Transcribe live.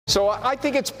So I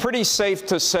think it's pretty safe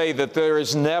to say that there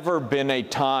has never been a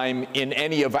time in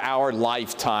any of our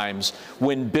lifetimes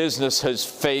when business has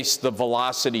faced the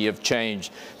velocity of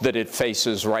change that it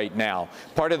faces right now.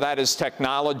 Part of that is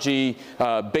technology,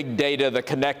 big data, the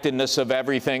connectedness of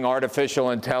everything,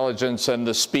 artificial intelligence, and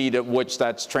the speed at which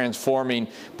that's transforming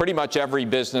pretty much every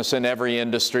business in every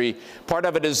industry. Part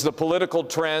of it is the political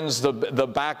trends, the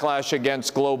backlash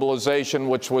against globalization,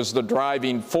 which was the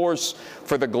driving force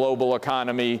for the global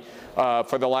economy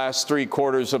for the last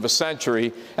 3/4 of a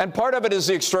century. And part of it is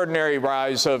the extraordinary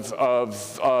rise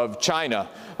of China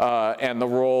and the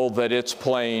role that it's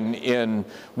playing in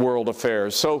world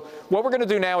affairs. So what we're going to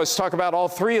do now is talk about all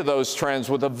three of those trends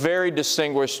with a very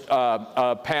distinguished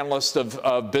panelist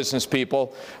of business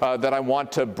people that I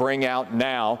want to bring out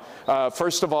now.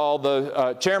 First of all,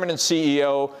 the chairman and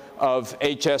CEO of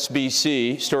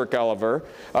HSBC, Stuart Gulliver,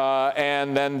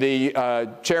 and then the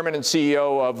chairman and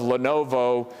CEO of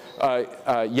Lenovo,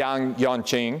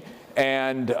 Yuanqing,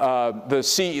 and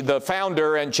the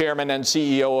founder and chairman and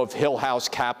CEO of Hillhouse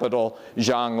Capital,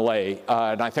 Zhang.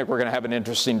 And I think we're going to have an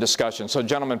interesting discussion. So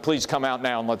gentlemen, please come out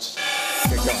now and let's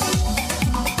get going.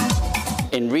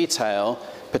 In retail,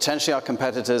 potentially our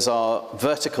competitors are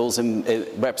verticals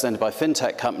represented by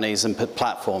fintech companies and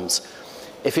platforms.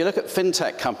 If you look at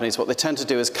fintech companies, what they tend to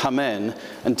do is come in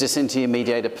and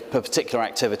disintermediate a particular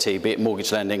activity, be it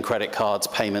mortgage lending, credit cards,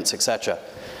 payments, etc.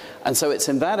 And so it's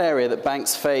in that area that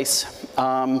banks face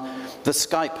the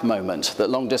Skype moment that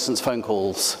long-distance phone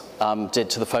calls did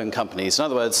to the phone companies. In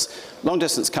other words, phone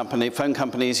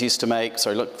companies used to make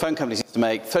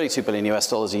 $32 billion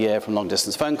a year from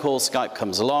long-distance phone calls. Skype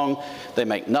comes along, they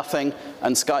make nothing,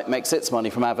 and Skype makes its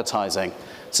money from advertising.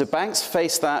 So banks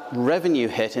face that revenue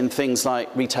hit in things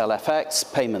like retail FX,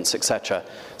 payments, etc.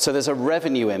 So there's a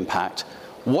revenue impact.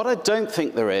 What I don't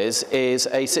think there is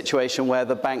a situation where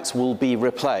the banks will be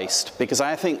replaced, because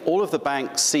I think all of the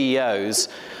bank CEOs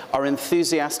are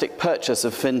enthusiastic purchase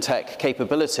of fintech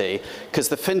capability, because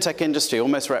the fintech industry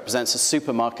almost represents a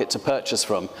supermarket to purchase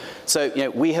from. So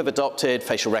we have adopted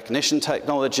facial recognition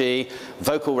technology,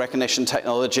 vocal recognition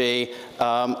technology,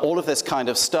 all of this kind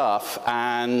of stuff,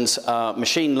 and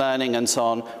machine learning and so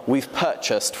on, we've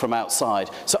purchased from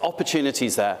outside. So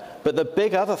opportunities there. But the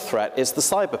big other threat is the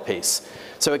cyber piece.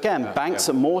 So again, banks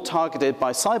are more targeted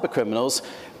by cyber criminals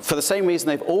for the same reason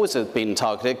they've always been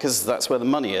targeted, because that's where the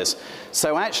money is.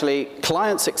 So actually,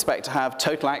 clients expect to have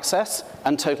total access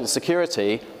and total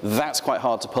security. That's quite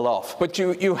hard to pull off. But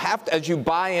you have to, as you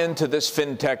buy into this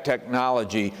fintech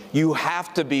technology, you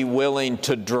have to be willing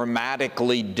to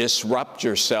dramatically disrupt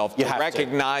yourself, to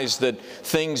recognize that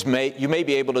you may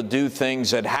be able to do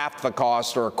things at half the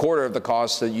cost or a quarter of the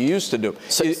cost that you used to do.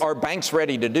 So, are banks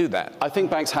ready to do that? I think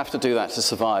banks have to do that to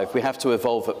survive. We have to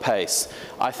evolve at pace.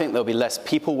 I think there'll be less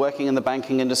people working in the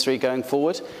banking industry going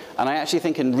forward. And I actually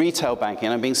think in retail banking,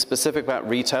 and I'm being specific about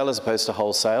retail as opposed to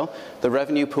wholesale, the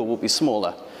revenue pool will be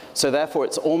smaller. So therefore,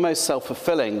 it's almost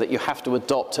self-fulfilling that you have to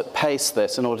adopt at pace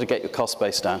this in order to get your cost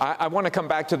base down. I want to come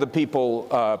back to the people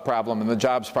problem and the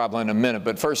jobs problem in a minute.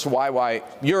 But first, why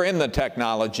you're in the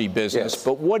technology business, yes.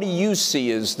 But what do you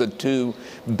see as the two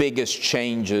biggest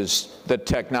changes that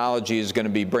technology is going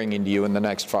to be bringing to you in the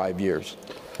next 5 years?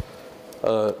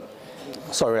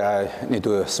 Sorry, I need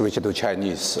to switch to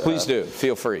Chinese. Please do.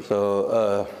 Feel free.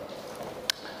 So,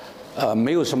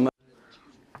 没有什么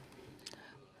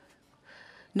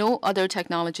No other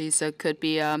technologies could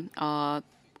be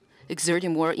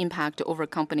exerting more impact over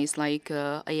companies like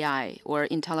AI or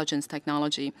intelligence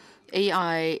technology.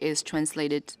 AI is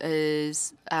translated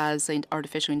as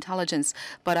artificial intelligence,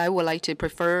 but I would like to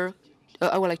prefer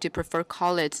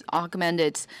call it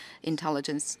augmented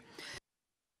intelligence,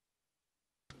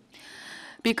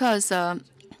 because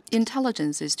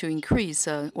intelligence is to increase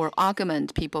or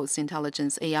augment people's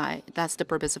intelligence. AI, that's the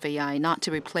purpose of AI, not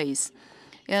to replace.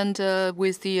 And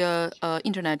with the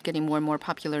internet getting more and more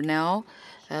popular now,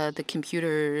 the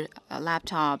computer,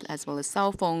 laptop, as well as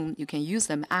cell phone, you can use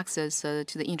them, access to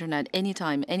the internet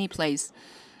anytime, any place,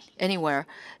 anywhere.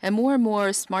 And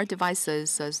more smart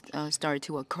devices start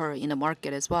to occur in the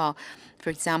market as well. For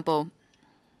example,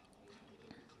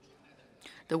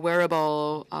 the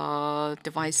wearable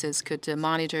devices could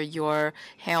monitor your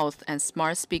health, and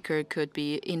smart speaker could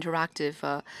be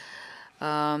interactive,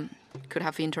 could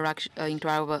have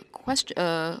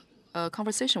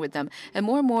conversation with them. And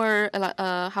more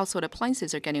household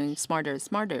appliances are getting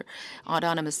smarter.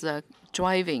 Autonomous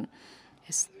driving.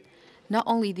 Not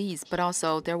only these, but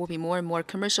also there will be more and more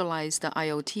commercialized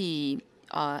IoT,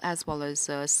 as well as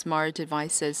smart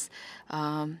devices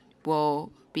will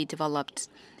be developed.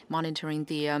 monitoring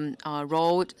the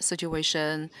road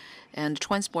situation and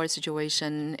transport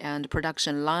situation and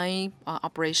production line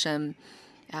operation,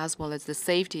 as well as the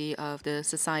safety of the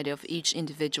society of each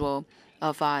individual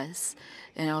of us,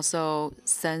 and also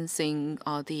sensing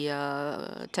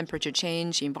the temperature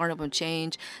change, environmental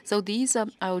change. So these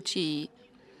IoT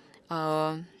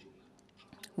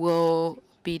will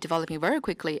be developing very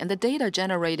quickly, and the data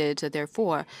generated,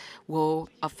 therefore, will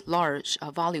of large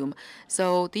volume.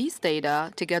 So these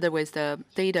data, together with the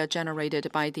data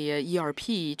generated by the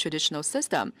ERP traditional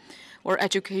system or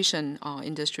education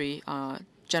industry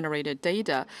generated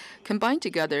data, combined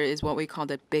together is what we call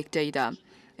the big data.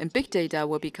 And big data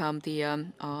will become the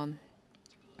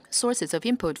sources of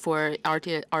input for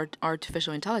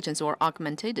artificial intelligence or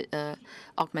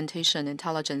augmentation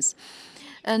intelligence.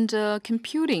 And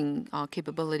computing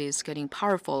capability is getting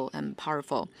powerful and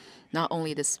powerful. Not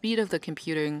only the speed of the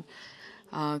computing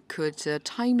could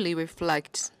timely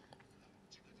reflect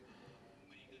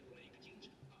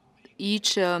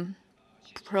each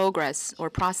progress or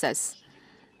process,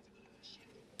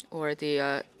 or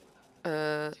the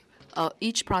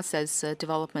each process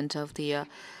development of the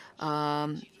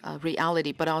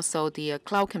reality, but also the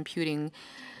cloud computing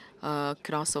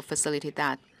could also facilitate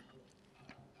that.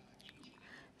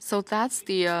 So that's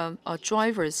the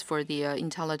drivers for the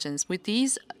intelligence. With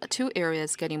these two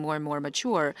areas getting more and more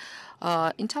mature,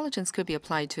 intelligence could be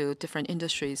applied to different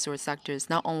industries or sectors,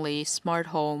 not only smart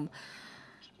home,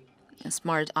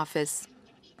 smart office,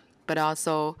 but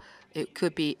also it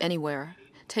could be anywhere.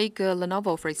 Take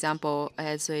Lenovo, for example,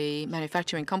 as a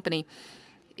manufacturing company.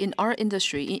 In our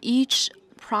industry, in each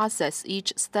process,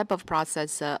 each step of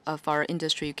process of our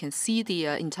industry, you can see the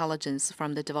intelligence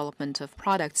from the development of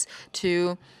products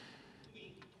to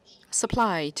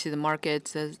supply to the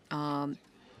market,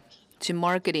 to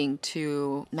marketing,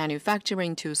 to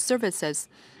manufacturing, to services.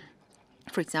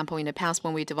 For example, in the past,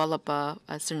 when we develop a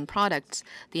certain product,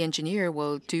 the engineer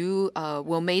will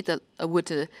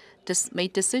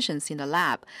make decisions in the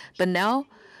lab. But now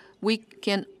we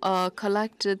can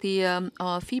collect the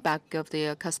feedback of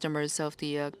the customers of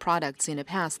the products in the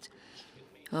past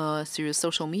through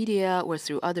social media or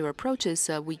through other approaches.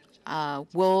 We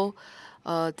will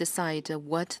decide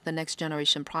what the next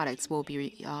generation products will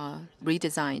be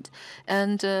redesigned.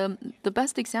 And the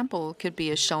best example could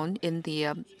be shown in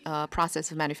the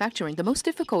process of manufacturing. The most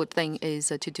difficult thing is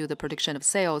to do the prediction of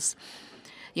sales.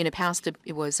 In the past,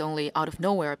 it was only out of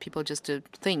nowhere. People just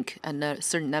think a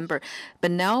certain number.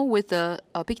 But now with the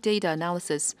big data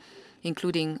analysis,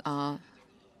 including our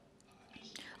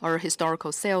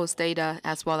historical sales data,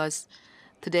 as well as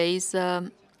today's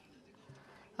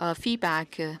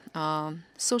feedback,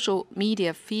 social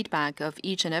media feedback of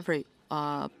each and every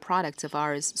product of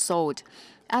ours sold,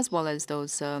 as well as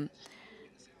those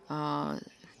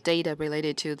data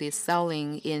related to the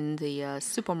selling in the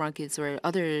supermarkets or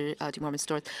other department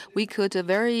stores, we could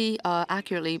very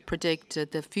accurately predict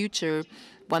the future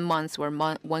 1 month or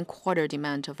 1 quarter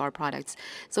demand of our products.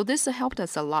 So this helped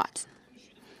us a lot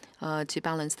to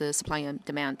balance the supply and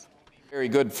demand. Very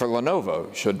good for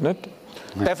Lenovo, shouldn't it?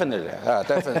 Definitely,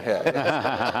 definitely,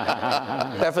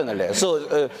 definitely.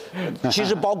 So, 其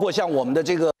实包括像我们的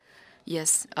这个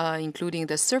Yes, including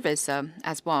the service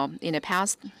as well. In the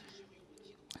past,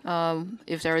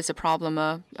 if there is a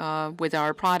problem with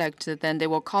our product, then they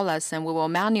will call us and we will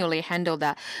manually handle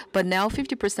that. But now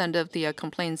 50% of the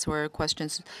complaints or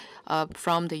questions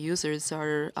from the users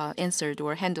are answered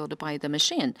or handled by the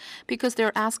machine because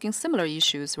they're asking similar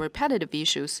issues, repetitive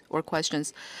issues or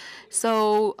questions.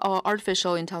 So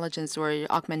artificial intelligence or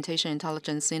augmentation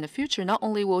intelligence in the future not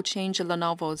only will change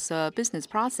Lenovo's business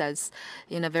process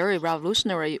in a very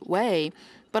revolutionary way,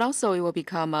 but also it will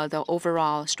become the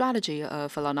overall strategy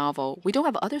of Lenovo. We don't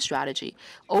have other strategy.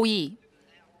 OE,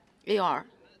 AR.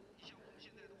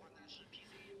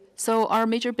 So our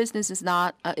major business is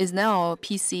now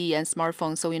PC and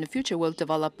smartphone. So in the future, we'll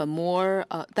develop a more.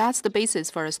 That's the basis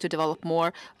for us to develop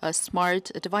more smart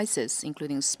devices,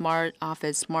 including smart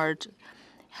office, smart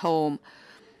home,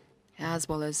 as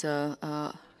well as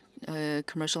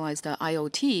commercialized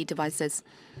IoT devices.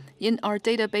 In our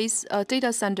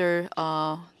data center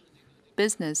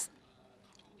business,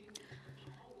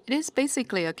 it is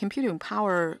basically a computing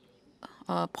power.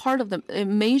 A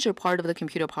major part of the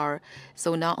computer power.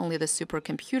 So not only the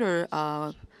supercomputer,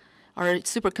 our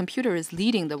supercomputer is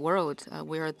leading the world.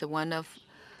 We are the one of,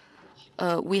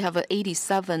 we have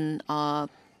 87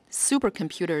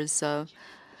 supercomputers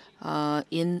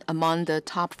among the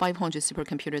top 500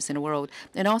 supercomputers in the world.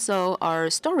 And also our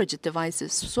storage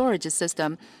devices, storage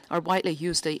system are widely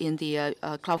used in the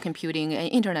cloud computing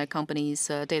and internet companies'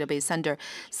 database center.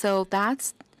 So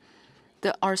that's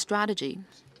our strategy.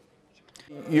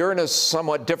 You're in a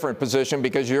somewhat different position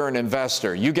because you're an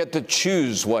investor. You get to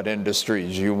choose what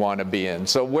industries you want to be in.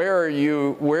 So where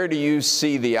do you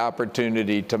see the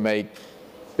opportunity to make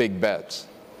big bets?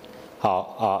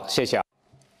 好，谢谢。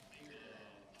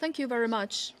 Thank you very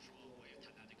much.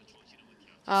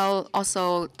 I'll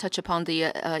also touch upon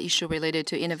the issue related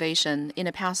to innovation. In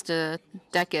the past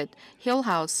decade,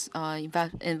 Hillhouse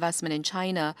investment in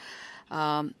China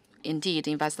indeed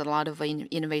invested a lot of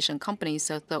innovation companies.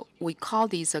 So we call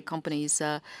these companies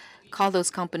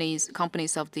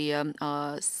companies of the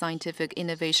scientific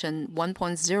innovation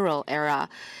 1.0 era.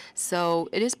 So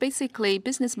it is basically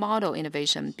business model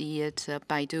innovation, be it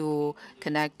Baidu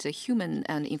connect human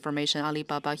and information,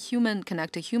 Alibaba human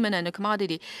connect human and a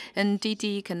commodity, and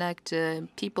Didi connect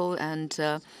people and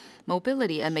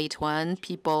mobility, and Meituan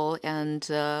people and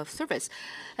service.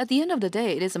 At the end of the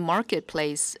day, it is a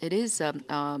marketplace. It is a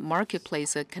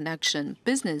marketplace connection,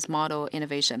 business model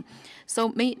innovation. So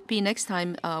maybe next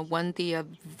time when the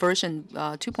version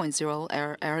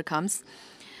 2.0 era comes,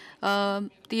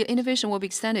 the innovation will be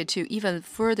extended to even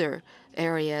further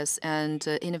areas, and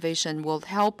innovation will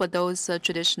help those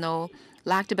traditional,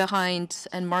 lagged behind,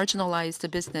 and marginalized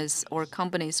business or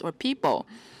companies or people,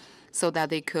 so that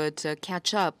they could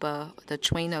catch up the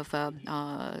train of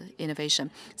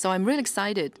innovation. So I'm really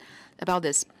excited about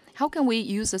this. How can we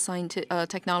use the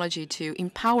technology to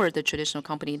empower the traditional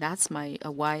company? That's my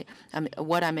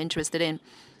what I'm interested in.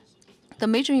 The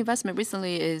major investment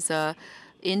recently is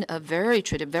in a very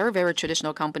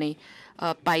traditional company.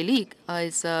 Baili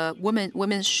is a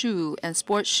women's shoe and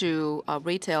sports shoe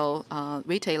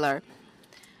retailer.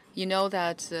 You know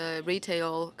that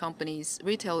retail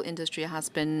industry has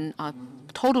been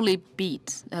totally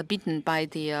beaten by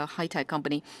the high-tech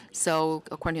company. So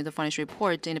according to the financial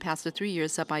report, in the past 3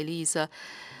 years, Baili's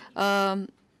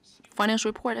financial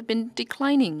report have been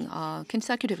declining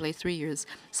consecutively 3 years.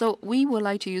 So we would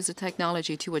like to use the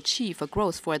technology to achieve a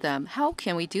growth for them. How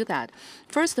can we do that?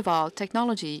 First of all,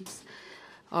 technologies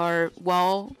are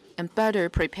well and better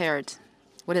prepared.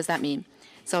 What does that mean?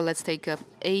 So let's take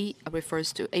A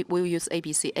refers to, we'll use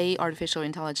ABC, A, artificial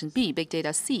intelligence, B, big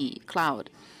data, C, cloud.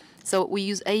 So we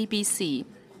use ABC.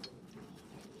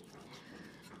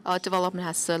 Development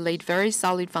has laid very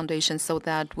solid foundation so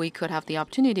that we could have the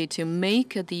opportunity to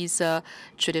make these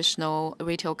traditional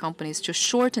retail companies to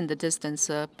shorten the distance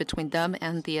between them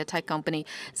and the tech company.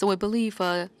 So we believe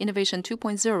Innovation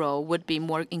 2.0 would be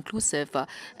more inclusive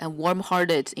and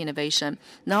warm-hearted innovation.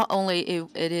 Not only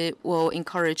it will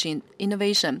encourage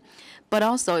innovation, but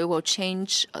also it will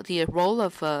change the role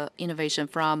of innovation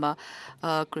from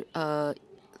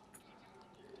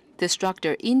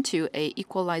destructor into a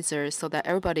equalizer, so that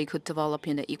everybody could develop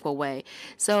in an equal way.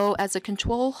 So as a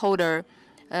control holder,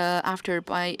 after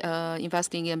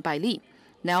investing in Baili,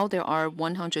 now there are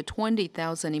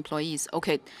 120,000 employees.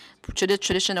 Okay, the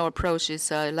traditional approach is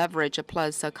leverage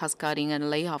plus cost-cutting and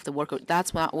lay off the worker.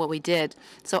 That's not what we did.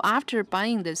 So after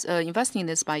buying this, investing in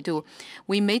this Baidu,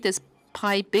 we made this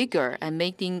pie bigger and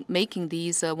making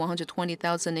these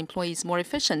 120,000 employees more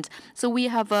efficient. So we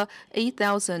have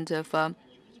 80,000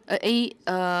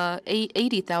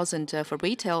 for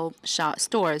retail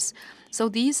stores. So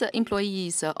these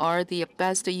employees are the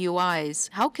best UIs.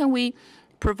 How can we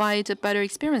provide a better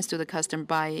experience to the customer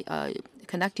by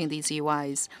connecting these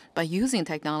UIs, by using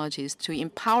technologies to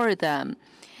empower them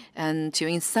and to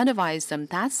incentivize them?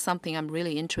 That's something I'm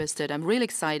really interested. I'm really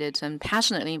excited and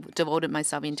passionately devoted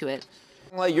myself into it.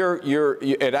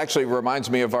 It actually reminds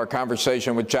me of our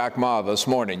conversation with Jack Ma this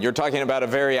morning. You're talking about a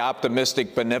very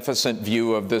optimistic, beneficent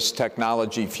view of this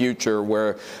technology future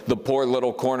where the poor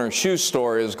little corner shoe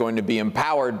store is going to be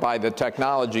empowered by the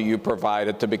technology you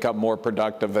provided to become more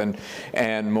productive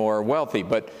and more wealthy.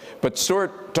 But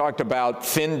Stuart talked about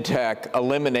fintech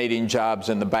eliminating jobs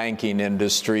in the banking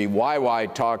industry.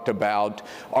 YY talked about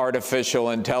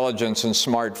artificial intelligence and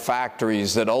smart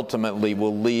factories that ultimately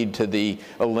will lead to the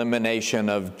elimination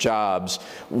of jobs.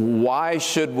 Why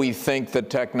should we think that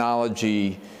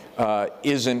technology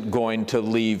isn't going to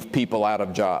leave people out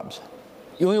of jobs?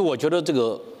 因为我觉得这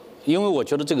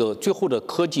个最后的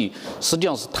科技实际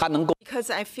上是它能够。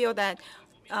Because I feel that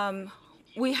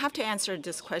we have to answer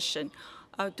this question.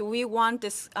 Do we want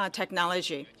this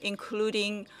technology,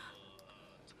 including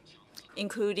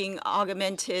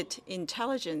augmented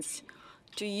intelligence?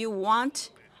 Do you want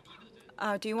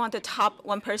the top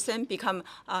 1% become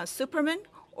Superman,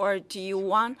 or do you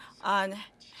want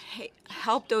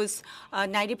help those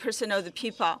 90% of the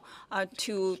people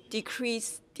to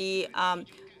decrease to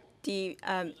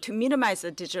minimize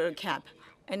the digital gap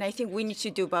And I think we need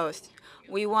to do both.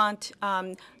 We want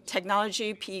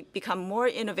technology become more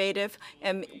innovative,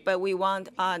 but we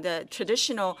want the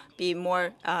traditional be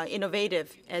more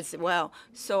innovative as well.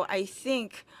 So I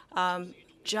think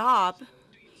job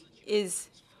is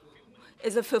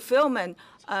a fulfillment,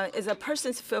 is a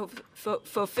person's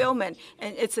fulfillment,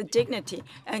 and it's a dignity.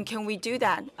 And can we do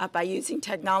that by using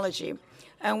technology?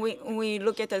 And when we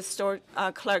look at the store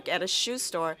clerk at a shoe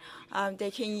store,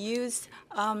 they can use,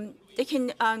 they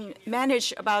can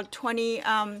manage about 20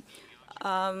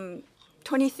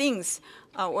 things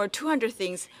or 200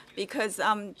 things because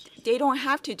they don't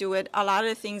have to do it, a lot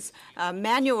of things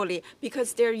manually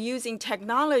because they're using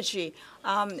technology,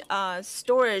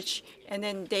 storage, and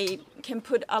then they can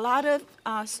put a lot of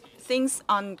things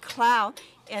on cloud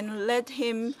and let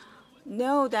him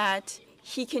know that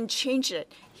he can change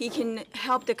it. He can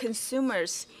help the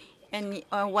consumers and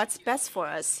what's best for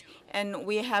us. And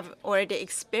we have already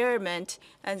experimented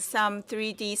and some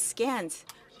 3D scans.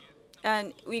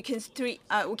 And we can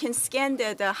scan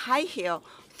the high heel,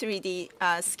 3D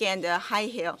scan the high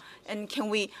heel. And can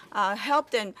we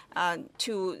help them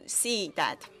to see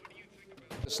that?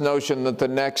 This notion that the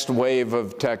next wave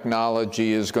of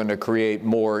technology is going to create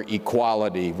more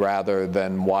equality rather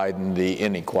than widen the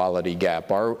inequality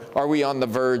gap. Are we on the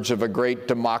verge of a great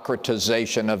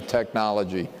democratization of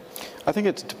technology? I think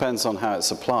it depends on how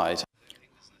it's applied.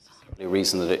 The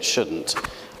reason that it shouldn't.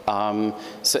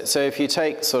 So if you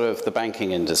take sort of the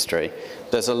banking industry,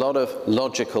 there's a lot of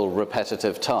logical,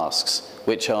 repetitive tasks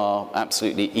which are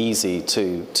absolutely easy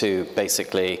to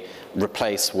basically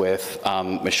replace with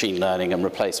machine learning and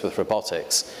replace with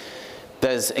robotics.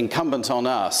 There's incumbent on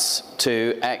us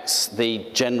to X the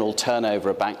general turnover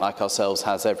a bank like ourselves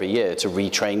has every year to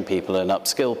retrain people and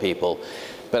upskill people.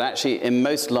 But actually, in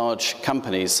most large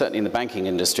companies, certainly in the banking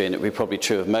industry, and it would be probably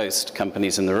true of most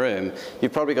companies in the room,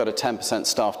 you've probably got a 10%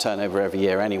 staff turnover every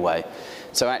year anyway.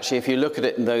 So actually, if you look at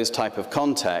it in those type of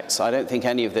contexts, I don't think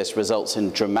any of this results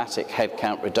in dramatic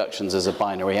headcount reductions as a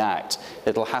binary act.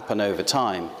 It'll happen over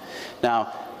time.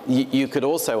 Now, you could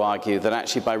also argue that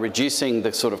actually by reducing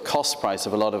the sort of cost price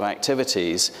of a lot of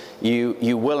activities,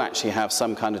 you will actually have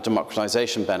some kind of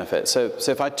democratization benefit. So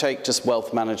if I take just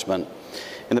wealth management,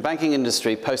 in the banking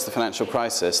industry, post the financial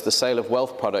crisis, the sale of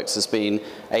wealth products has been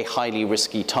a highly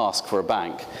risky task for a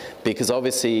bank because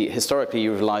obviously, historically,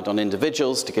 you relied on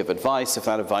individuals to give advice. If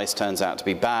that advice turns out to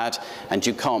be bad and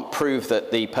you can't prove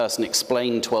that the person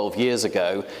explained 12 years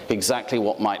ago exactly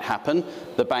what might happen,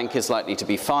 the bank is likely to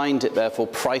be fined. It therefore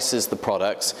prices the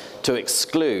products to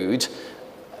exclude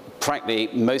practically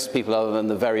most people other than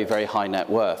the very, very high net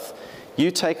worth. You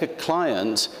take a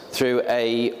client through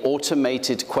an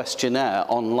automated questionnaire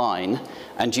online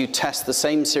and you test the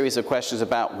same series of questions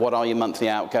about what are your monthly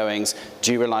outgoings,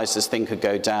 do you realize this thing could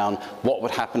go down, what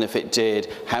would happen if it did,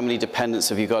 how many dependents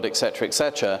have you got, et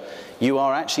cetera, you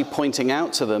are actually pointing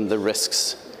out to them the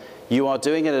risks. You are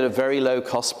doing it at a very low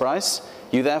cost price.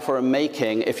 You therefore are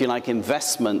making, if you like,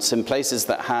 investments in places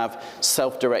that have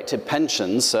self-directed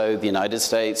pensions, so the United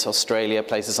States, Australia,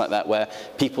 places like that where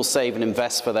people save and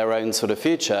invest for their own sort of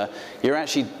future. You're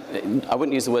actually, I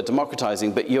wouldn't use the word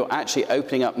democratizing, but you're actually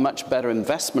opening up much better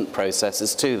investment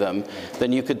processes to them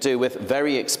than you could do with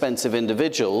very expensive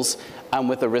individuals and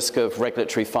with the risk of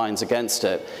regulatory fines against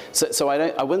it. So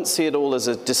I wouldn't see it all as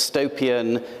a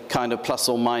dystopian kind of plus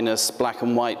or minus black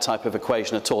and white type of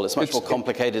equation at all. It's much more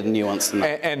complicated and nuanced than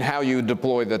that. And how you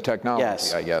deploy the technology,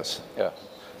 Yes. I guess. Yeah.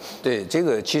 对，这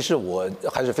个其实我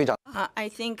还是非常。 I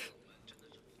think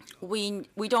we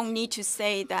don't need to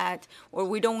say that, or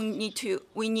we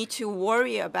need to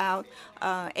worry about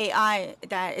AI,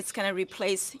 that it's going to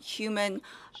replace human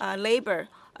labor.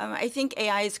 I think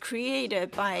AI is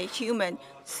created by human,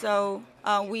 so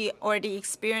we already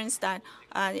experienced that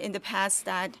in the past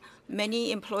that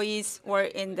many employees were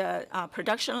in the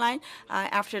production line.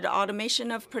 After the automation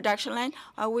of production line,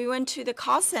 we went to the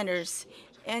call centers,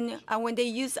 and when they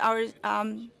use our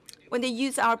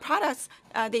products,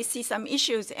 they see some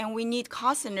issues, and we need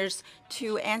call centers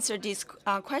to answer these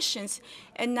questions.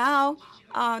 And now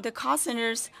the call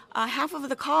centers, half of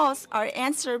the calls are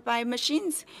answered by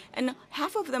machines, and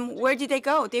half of them, where did they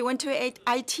go? They went to an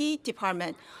IT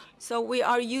department. So we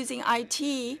are using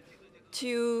IT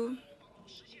to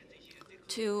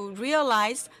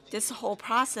realize this whole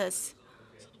process,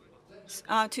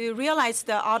 to realize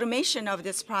the automation of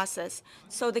this process.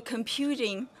 So the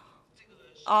computing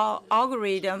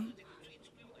algorithm,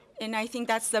 and I think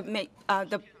that's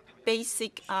the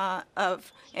basic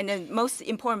of and the most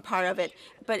important part of it.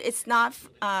 But it's not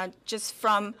just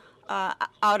from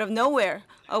out of nowhere.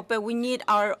 But we need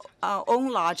our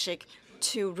own logic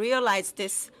to realize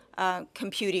this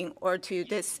computing or to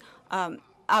this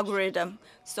algorithm.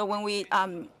 So when we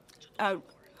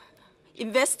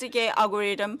investigate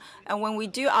algorithm, and when we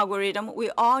do algorithm, we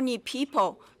all need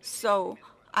people. So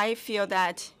I feel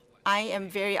that I am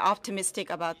very optimistic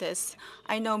about this.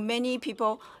 I know many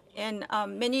people and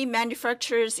many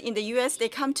manufacturers in the U.S., they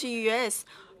come to U.S.,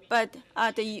 but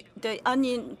the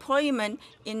unemployment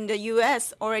in the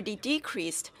U.S. already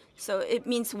decreased. So it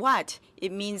means what?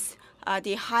 It means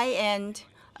the high-end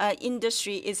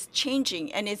industry is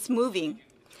changing and it's moving.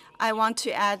 I want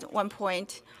to add one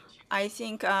point. I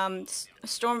think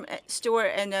Stuart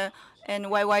and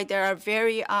YY, they are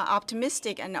very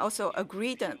optimistic and also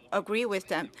agree with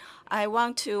them. I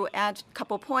want to add a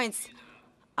couple points.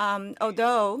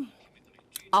 Although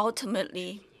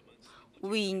ultimately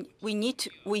we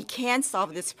can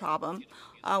solve this problem.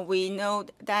 We know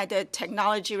that the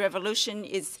technology revolution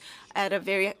is at a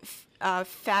very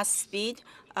fast speed.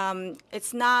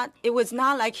 It was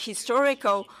not like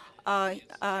historical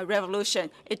revolution.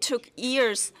 It took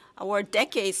years or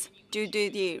decades to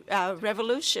do the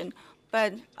revolution.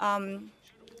 But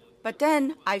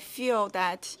then I feel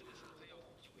that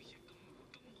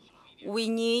we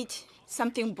need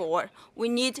something more. We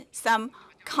need some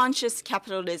conscious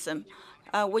capitalism.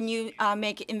 When you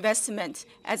make investment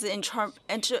as an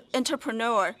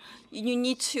entrepreneur, you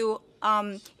need to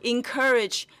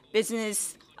encourage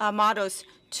business models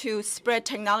to spread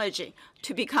technology,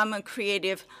 to become a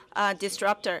creative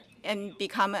disruptor and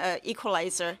become an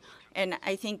equalizer. And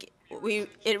I think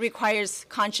it requires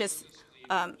conscious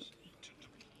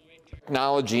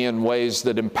technology in ways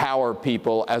that empower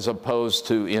people as opposed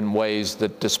to in ways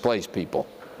that displace people.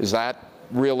 Is that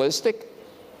realistic?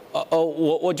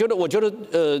我觉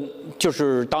得就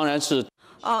是当然是。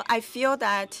I feel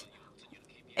that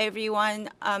everyone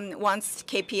wants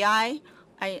KPI.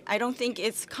 I don't think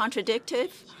it's contradictory,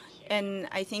 and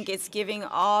I think it's giving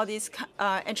all these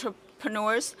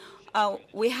entrepreneurs.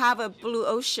 We have a blue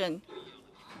ocean.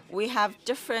 We have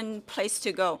different place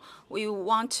to go. We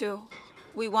want to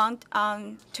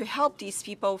help these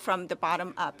people from the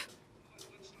bottom up.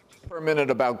 For a minute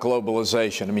about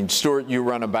globalization. I mean, Stuart, you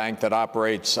run a bank that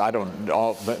operates, I don't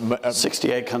know,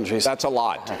 68 countries. That's a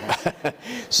lot.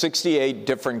 68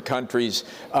 different countries.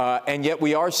 And yet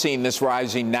we are seeing this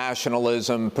rising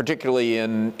nationalism, particularly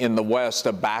in the West,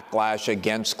 a backlash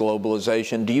against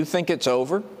globalization. Do you think it's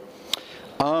over?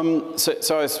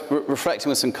 So I was reflecting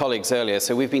with some colleagues earlier.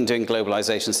 So we've been doing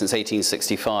globalization since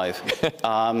 1865,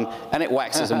 and it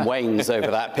waxes and wanes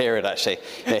over that period, actually.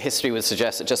 You know, history would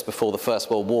suggest that just before the First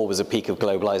World War was a peak of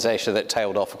globalization that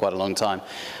tailed off for quite a long time.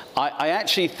 I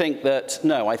actually think that,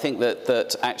 no, I think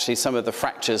that actually some of the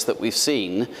fractures that we've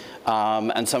seen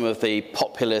and some of the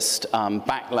populist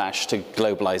backlash to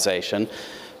globalization,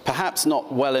 perhaps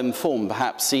not well informed,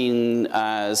 perhaps seen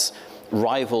as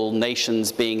rival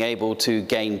nations being able to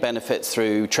gain benefits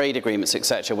through trade agreements,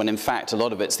 etc., when in fact a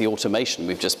lot of it's the automation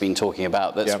we've just been talking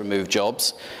about that's removed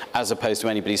jobs, as opposed to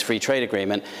anybody's free trade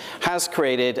agreement, has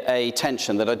created a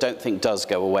tension that I don't think does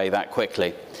go away that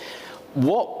quickly.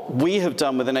 What we have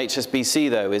done within HSBC,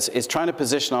 though, is trying to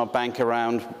position our bank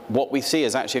around what we see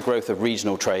as actually a growth of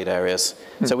regional trade areas.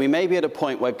 So we may be at a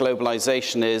point where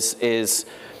globalization is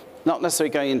not necessarily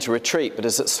going into retreat, but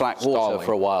is at slack water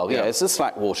for a while. Yeah, it's at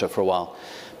slack water for a while.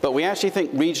 But we actually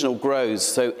think regional grows,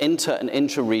 so inter and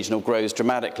intra-regional grows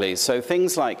dramatically. So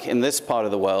things like in this part of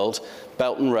the world,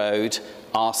 Belt and Road,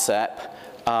 RCEP,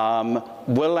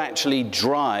 will actually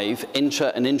drive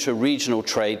inter and intra-regional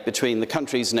trade between the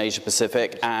countries in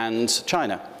Asia-Pacific and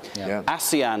China.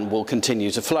 ASEAN will continue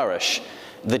to flourish.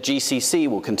 The GCC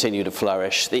will continue to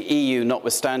flourish. The EU,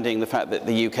 notwithstanding the fact that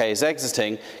the UK is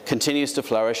exiting, continues to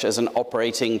flourish as an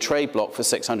operating trade bloc for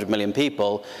 600 million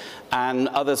people. And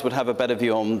others would have a better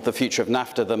view on the future of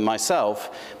NAFTA than myself,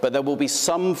 but there will be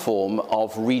some form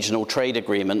of regional trade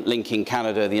agreement linking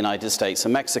Canada, the United States,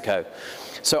 and Mexico.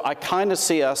 So I kind of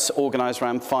see us organized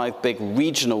around 5 big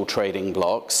regional trading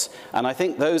blocs, and I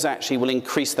think those actually will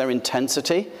increase their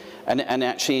intensity and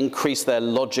actually increase their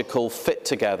logical fit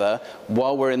together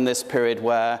while we're in this period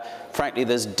where, frankly,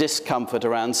 there's discomfort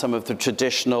around some of the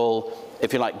traditional,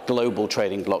 if you like, global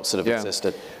trading blocks that have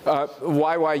existed.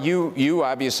 YY, you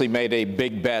obviously made a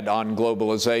big bet on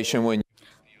globalization when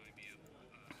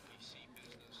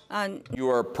you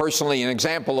are personally an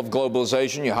example of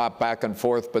globalization. You hop back and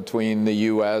forth between the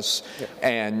U.S.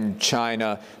 and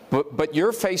China. But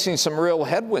you're facing some real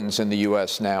headwinds in the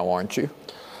U.S. now, aren't you?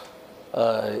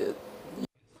 Could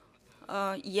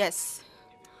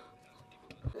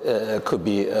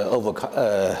be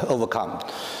overcome.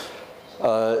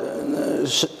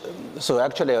 So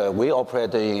actually, we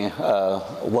operate in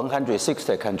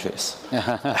 160 countries.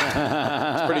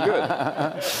 It's pretty good.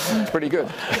 It's pretty good.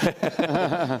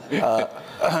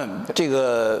 这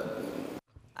个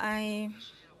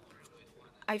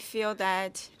I feel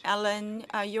that, Alan,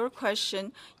 your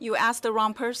question, you asked the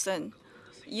wrong person.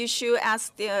 You should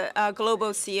ask the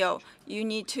global CEO. You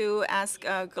need to ask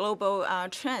a global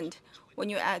trend. When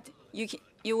you add,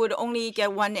 you would only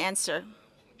get one answer.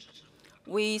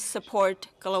 We support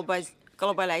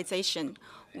globalization.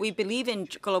 We believe in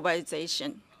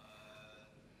globalization.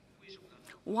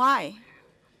 Why?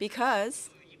 Because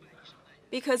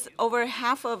over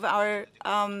half of our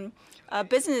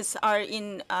business are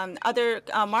in other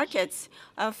markets.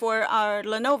 For our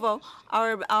Lenovo,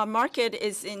 our market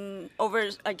is in over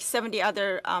like 70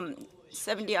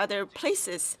 other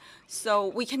places. So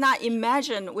we cannot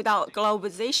imagine without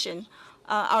globalization.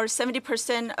 Our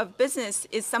 70% of business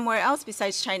is somewhere else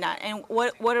besides China. And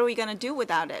what are we going to do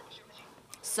without it?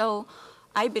 So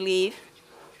I believe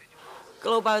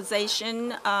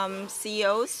globalization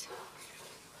CEOs,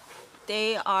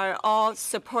 they are all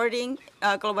supporting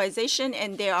globalization,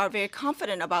 and they are very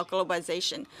confident about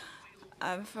globalization.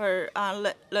 For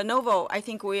Lenovo, I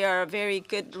think we are a very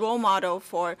good role model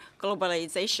for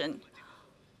globalization.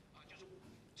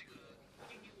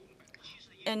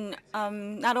 And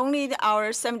not only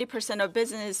our 70% of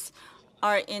business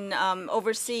are in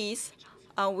overseas,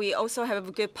 we also have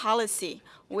a good policy.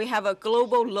 We have a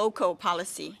global local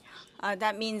policy.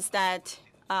 That means that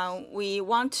we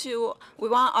want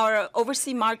our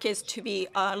overseas markets to be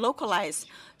localized.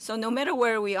 So no matter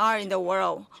where we are in the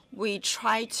world, we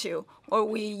try to, or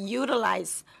we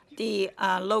utilize the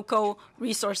local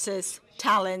resources,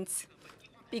 talents,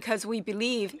 because we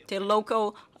believe the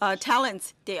local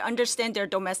talents, they understand their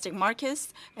domestic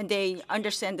markets, and they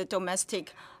understand the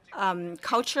domestic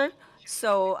culture.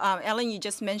 So Ellen, you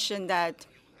just mentioned that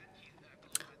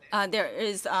there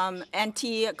is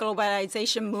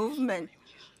anti-globalization movement,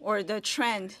 or the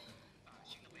trend,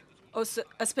 also,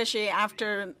 especially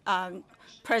after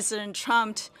President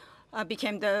Trump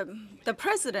became the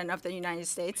president of the United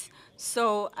States.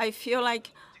 So I feel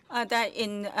like that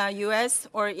in U.S.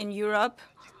 or in Europe,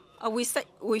 we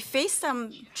face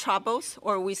some troubles,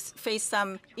 or we face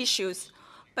some issues,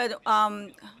 but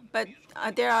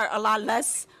there are a lot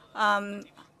less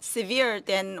severe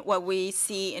than what we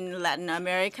see in Latin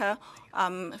America.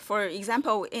 For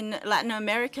example, in Latin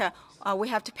America, we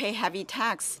have to pay heavy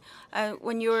tax.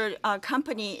 When your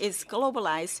company is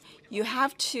globalized, you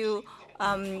have to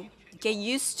get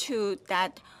used to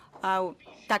that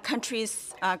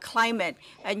country's climate,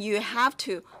 and you have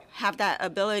to have that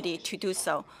ability to do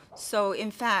so. So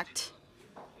in fact,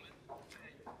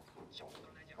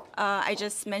 I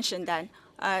just mentioned that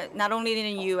not only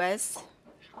in the U.S.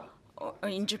 or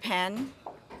in Japan,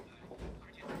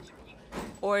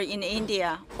 or in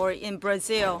India, or in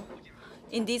Brazil,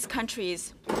 in these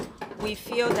countries, we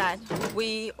feel that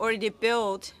we already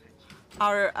built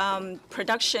our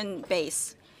production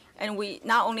base. And we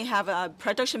not only have a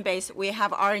production base, we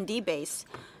have R&D base.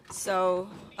 So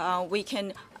we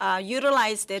can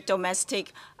utilize the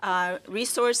domestic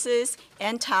resources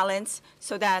and talents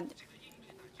so that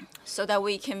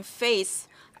we can face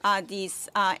these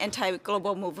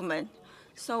anti-global movement.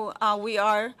 So we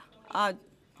are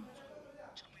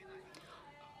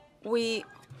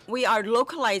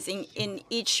localizing in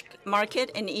each market,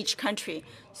 in each country.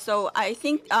 So I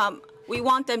think we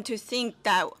want them to think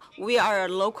that we are a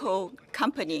local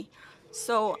company.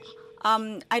 So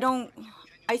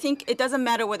I think it doesn't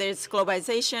matter whether it's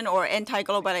globalization or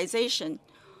anti-globalization.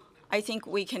 I think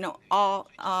we can all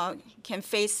can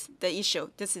face the issue.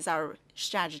 This is our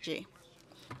strategy.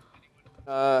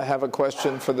 Have a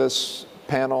question for this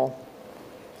panel?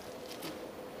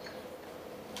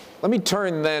 Let me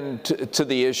turn then to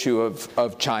the issue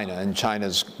of China and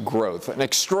China's growth. An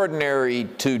extraordinary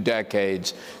 2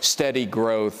 decades, steady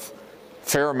growth,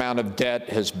 fair amount of debt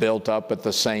has built up at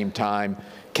the same time.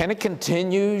 Can it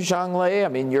continue, Zhang? I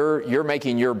mean, you're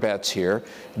making your bets here.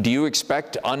 Do you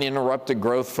expect uninterrupted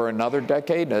growth for another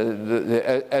decade?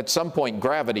 At some point,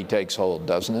 gravity takes hold,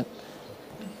 doesn't it?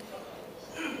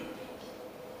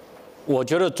 我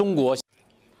觉得中国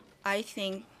I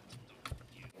think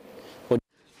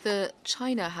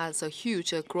China has a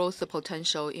huge growth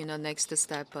potential in the next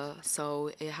step, so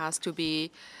it has to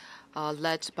be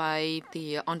led by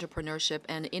the entrepreneurship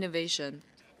and innovation.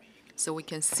 So we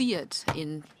can see it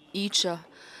in each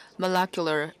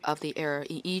molecular of the air,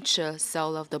 in each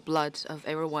cell of the blood of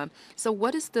everyone. So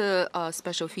what is the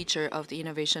special feature of the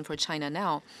innovation for China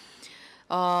now?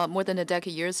 more than a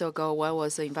decade years ago, when I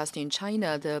was investing in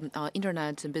China, the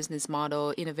internet business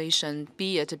model innovation,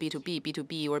 be it B2B,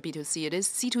 B2B, or B2C, it is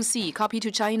C2C, copy to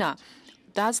China.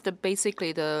 That's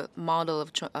basically the model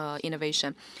of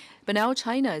innovation. But now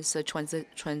China is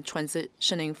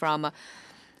transitioning from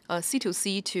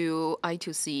C2C to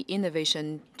I2C,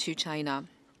 innovation to China.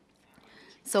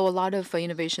 So a lot of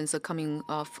innovations are coming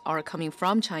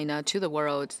from China to the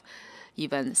world.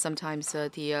 Even sometimes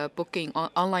the booking,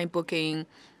 online booking,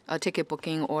 ticket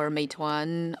booking, or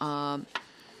Meituan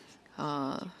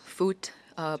food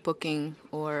booking,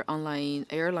 or online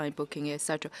airline booking,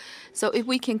 etc. So if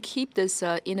we can keep this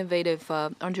innovative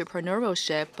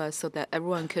entrepreneurship so that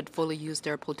everyone could fully use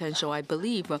their potential, I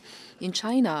believe in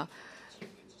China,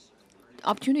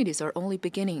 opportunities are only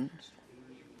beginning.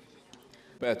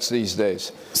 Bets these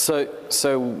days.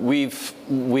 So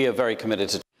we are very committed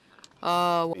to.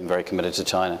 Been very committed to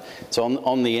China. So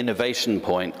on the innovation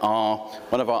point,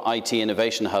 one of our IT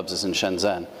innovation hubs is in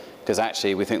Shenzhen, because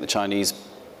actually we think the Chinese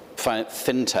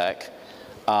fintech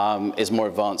is more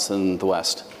advanced than the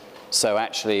West. So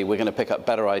actually we're going to pick up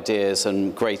better ideas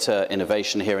and greater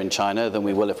innovation here in China than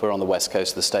we will if we're on the west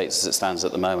coast of the States as it stands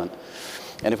at the moment.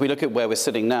 And if we look at where we're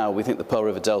sitting now, we think the Pearl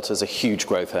River Delta is a huge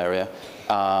growth area.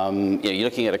 You're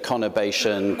looking at a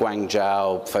conurbation,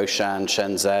 Guangzhou, Foshan,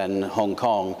 Shenzhen, Hong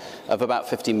Kong, of about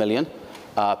 50 million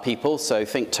people. So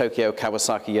think Tokyo,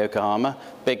 Kawasaki, Yokohama,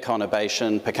 big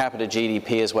conurbation. Per capita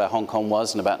GDP is where Hong Kong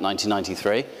was in about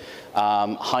 1993.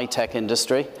 High-tech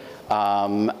industry,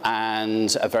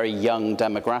 and a very young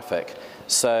demographic.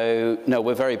 So, no,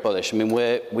 we're very bullish. I mean,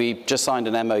 we just signed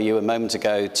an MOU a moment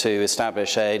ago to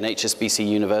establish an HSBC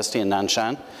university in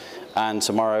Nanshan. And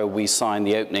tomorrow we sign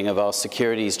the opening of our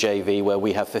securities JV, where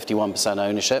we have 51%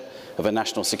 ownership of a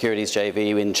national securities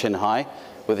JV in Qinghai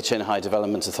with the Qinghai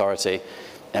Development Authority.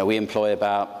 We employ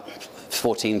about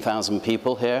 14,000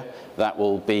 people here. That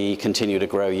will continue to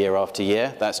grow year after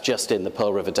year. That's just in the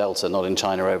Pearl River Delta, not in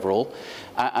China overall.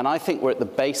 And I think we're at the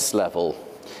base level.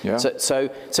 Yeah. So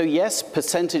yes,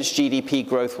 percentage GDP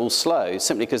growth will slow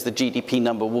simply because the GDP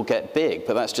number will get big,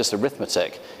 but that's just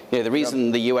arithmetic. The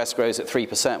reason the US grows at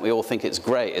 3%, we all think it's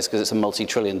great, is because it's a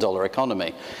multi-trillion-dollar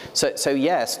economy. So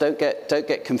yes, don't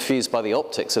get confused by the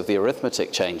optics of the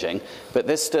arithmetic changing, but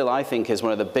this still, I think, is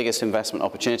one of the biggest investment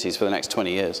opportunities for the next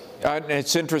 20 years.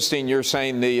 It's interesting you're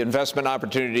saying the investment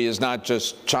opportunity is not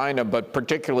just China, but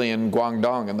particularly in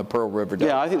Guangdong and the Pearl River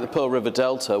Delta. Yeah, I think the Pearl River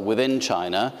Delta within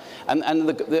China, and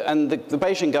the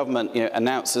Beijing government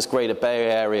announced this Greater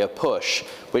Bay Area push,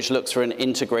 which looks for an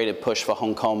integrated push for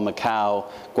Hong Kong,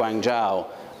 Macau, Guangzhou,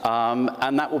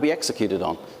 and that will be executed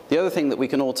on. The other thing that we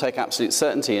can all take absolute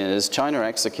certainty in is China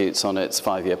executes on its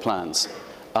 5-year plans.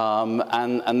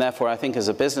 And therefore, I think as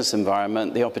a business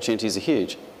environment, the opportunities are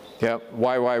huge. Yeah.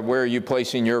 Where are you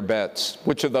placing your bets?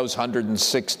 Which of those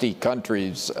 160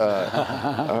 countries?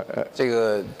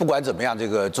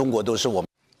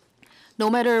 No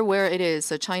matter where it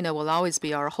is, China will always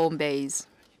be our home base.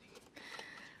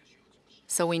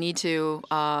 So we need to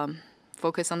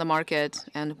focus on the market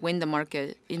and win the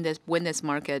market, win this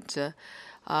market.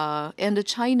 And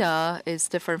China is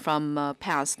different from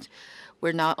past.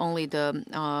 We're not only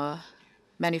the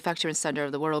manufacturing center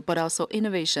of the world, but also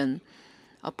innovation,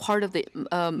 a part of the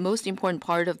most important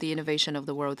part of the innovation of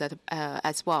the world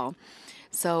as well.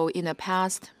 So in the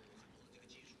past,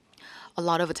 a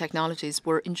lot of the technologies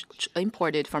were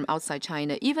imported from outside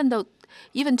China. Even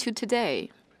to today,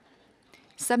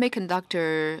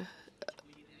 semiconductor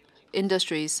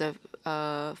industries,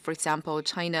 for example,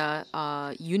 China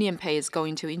UnionPay is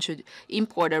going to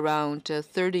import around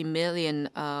 30 million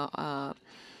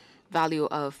value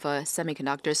of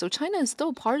semiconductors. So China is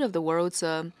still part of the world's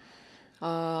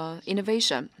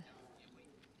innovation.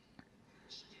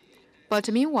 But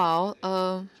meanwhile,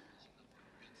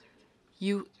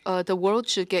 the world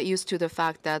should get used to the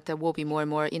fact that there will be more and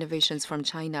more innovations from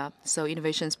China. So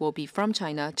innovations will be from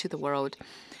China to the world.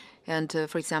 And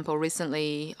for example,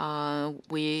 recently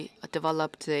we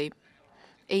developed a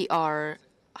AR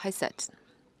headset.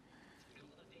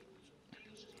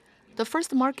 The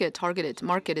first targeted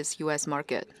market is U.S.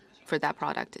 market for that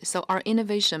product. So our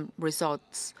innovation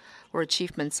results or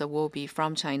achievements will be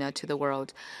from China to the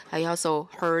world. I also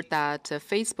heard that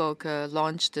Facebook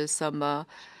launched some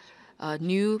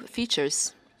new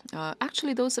features.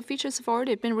 Actually, those features have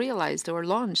already been realized or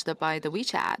launched by the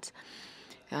WeChat.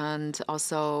 And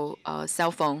also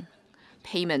cell phone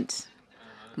payment,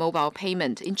 mobile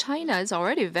payment. In China, is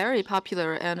already very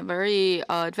popular and very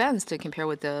advanced compared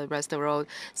with the rest of the world.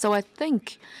 So I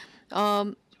think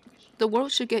the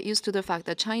world should get used to the fact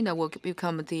that China will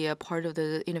become the part of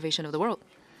the innovation of the world.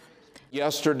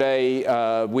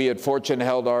 Yesterday, we at Fortune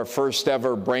held our first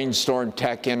ever Brainstorm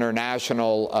Tech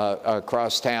International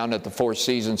across town at the Four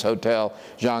Seasons Hotel.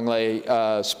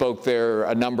 Zhang spoke there.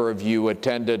 A number of you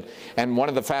attended. And one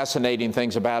of the fascinating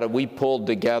things about it, we pulled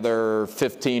together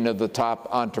 15 of the top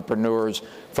entrepreneurs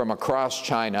from across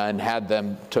China and had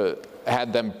them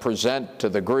present to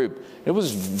the group. It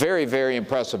was very, very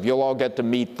impressive. You'll all get to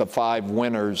meet the 5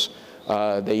 winners.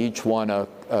 They each won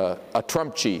a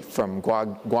Trump chief from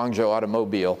Guangzhou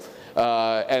Automobile,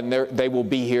 and they will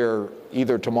be here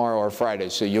either tomorrow or Friday,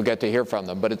 so you'll get to hear from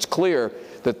them. But it's clear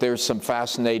that there's some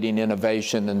fascinating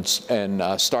innovation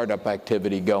and startup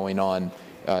activity going on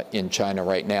in China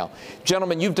right now.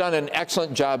 Gentlemen, you've done an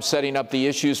excellent job setting up the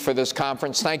issues for this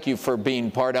conference. Thank you for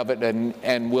being part of it,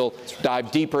 and we'll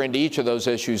dive deeper into each of those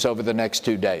issues over the next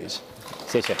 2 days.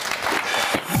 谢谢。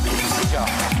Good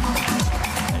job.